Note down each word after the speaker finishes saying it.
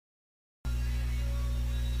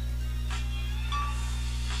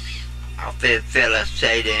I feel a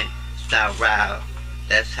Satan start wild.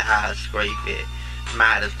 That's how I scrape it.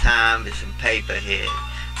 Might of time with some paper here.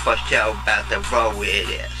 For sure about to roll with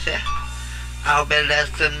it. I'll be less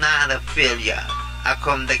than not to feel ya. I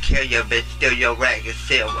come to kill you, but still your rag is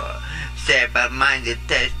silver. Said by mind it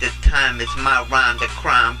takes the time, it's my rhyme to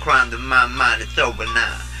crime to my mind, it's over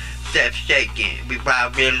now. Step shaking, we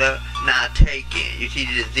ride realer, not taking. You see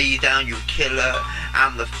the disease on you killer.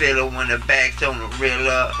 I'm the filler when the back's on the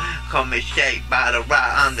reeler. Coming shaped by the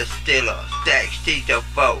ride, I'm the stiller. Stacks, teach a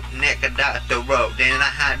folk, neck of dodge the road. Then I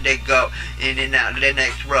had to go in and out the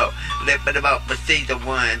next row. Lip it about for Caesar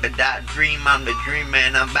one, but that dream, I'm the dream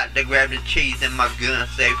man. I'm about to grab the cheese and my gun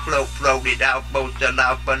say float it out, both the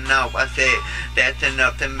out for now. I said that's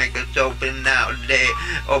enough to make us open out there.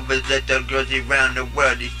 Over the girls around the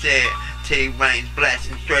world, he said. T-rains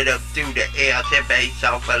blasting straight up through the air. I said bass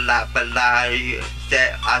off a lot. I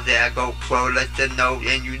said I go for let the note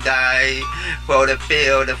and you die. For the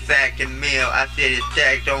field, the fact and meal. I said it's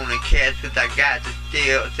stacked on the cash cause I got to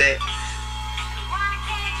steal. Said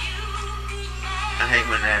I hate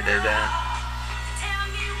when that does that.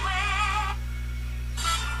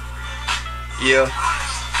 Yeah,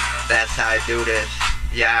 that's how I do this.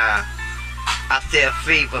 Yeah. I said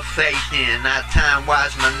fever facing, I time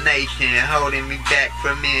watch my nation, holding me back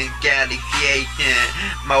from galaxiation.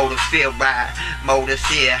 Motor feel right, motor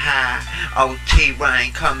see high. OT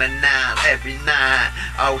rain coming out every night.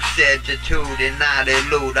 Oh certitude and I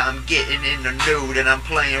elude. I'm getting in the nude and I'm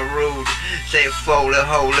playing rude. Say fold it,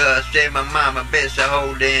 hold up, say my mama best to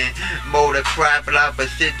hold in. Motor crap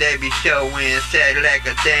opposite they be showing. Said like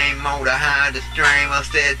a thing, motor high the stream. I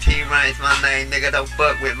said T-rain's my name, nigga don't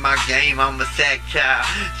fuck with my game. I'm a child,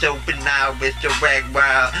 so now with the rag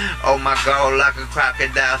wild. Oh my god, like a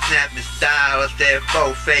crocodile, snapping style. I said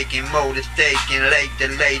faux faking, motor staking, late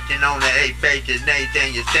and on the 8 pages,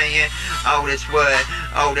 Nathan, you saying? Oh, this what?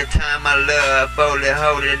 All the time I love, fully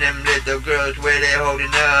holding them little girls where they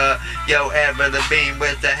holding up. Yo, Avril the beam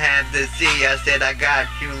was to have to see. I said I got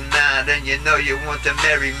you now, then you know you want to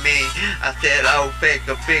marry me. I said, oh, fake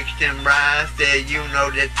a fiction, right? I said, you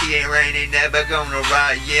know that T-rain ain't never gonna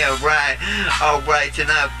ride, yeah, right. Alright,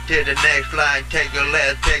 and up to the next line. Take a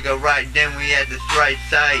left, take a right, then we at this right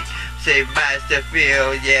side. Say Master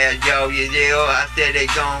Phil, yeah, yo, I said they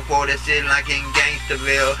going for the city like in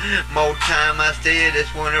Gangsterville. More time I still just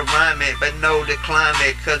wanna rhyme it, but know the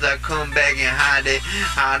climate, cause I come back and hide it.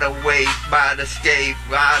 Hide away, by the escape,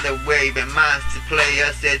 by the wave, and monster play.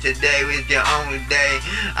 I said today was your only day.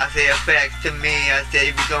 I said facts to me, I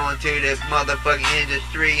said we going to the motherfucking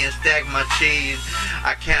industry and stack my cheese.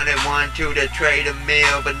 I counted 1, 2 to trade a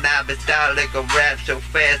meal, but now the style like a rap so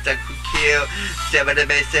fast I could kill. 7 the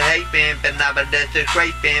best to hate. But now but that's a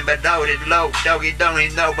scraping, but no, it's low, doggy don't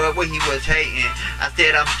even know but what he was hating. I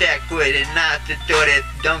said I'm stacked with it, not to throw that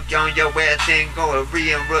dunk on your ass and go a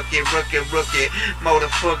real rookie.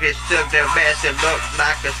 Motherfucker suck that bastard look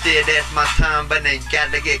like I said that's my time, but they got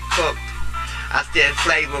to get cooked. I said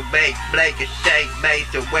flavor bake, Blake a shake, base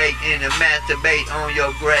awake and a masturbate on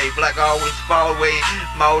your grave. Like always fall away,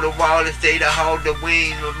 motor wall to stay to hold the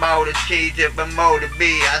wings with motor cheese if a motor B.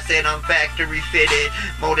 I said I'm factory fitted,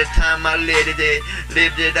 more the time I lived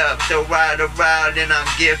it up. So ride around and I'm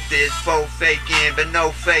gifted, full faking, but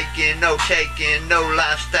no faking, no taking, no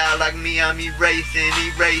lifestyle like me, I'm erasing.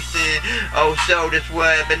 Oh, so this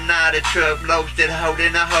what, but not a truck, roasted,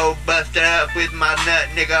 holding a hoe, busted up with my nut,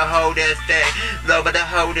 nigga, hold that stack. Love of the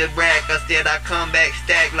holding rack, I said I come back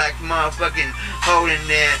stacked like motherfucking holding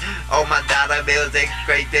there. Oh my dollar bills, they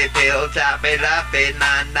scrape their pills, top it, laugh it,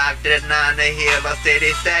 9 knocked it, 9 the hill. I said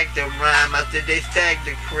they stacked the rhyme, I said they stacked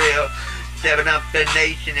the krill. 7 up the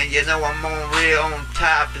nation, and you know I'm on real on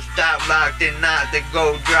top. To stop locked and not to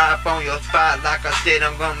go drop on your spot. Like I said,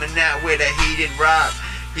 I'm coming out with a heated rock.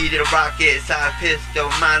 Heated rocket, side pistol,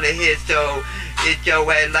 mind a hit so. It's your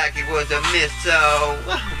way like it was a missile.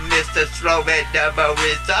 Mr. Slow at double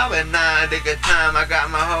wrist. All at 9 nigga time. I got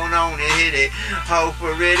my hold on and hit it. Hold for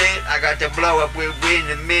it. I got to blow up with in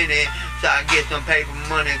a minute. So I get some paper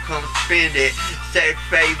money and come spend it. Say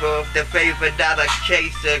favor, the favor dollar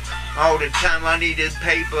chaser. All the time I needed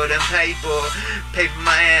paper, paper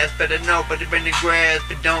my ass, better know, but in the grass,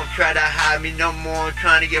 but don't try to hide me no more,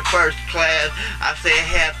 trying to get first class. I say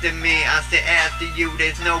half to me, I say after you,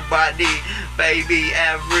 there's nobody, baby,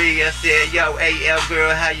 Avril. I said, yo, AL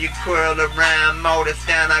girl, how you curl around, motor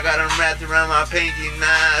stand, I got them wrapped around my pinky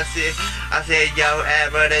now. I said, yo,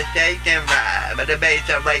 Avril, that's shake and ride, but the bass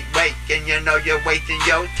are right, wait, and you know you're wasting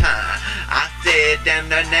your time. I said, damn,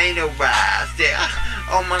 that ain't no ride. I said,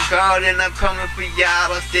 oh my god, and I'm coming for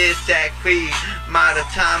y'all. I said, sack feed. My the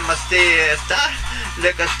time I said, stop.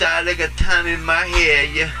 Look a star, look a time in my head,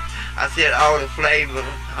 yeah. I said all the flavor,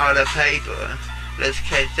 all the paper. Let's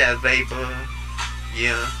catch that vapor,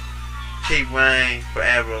 yeah. T-Rain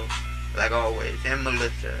forever, like always. And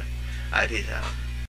Melissa, I peace out.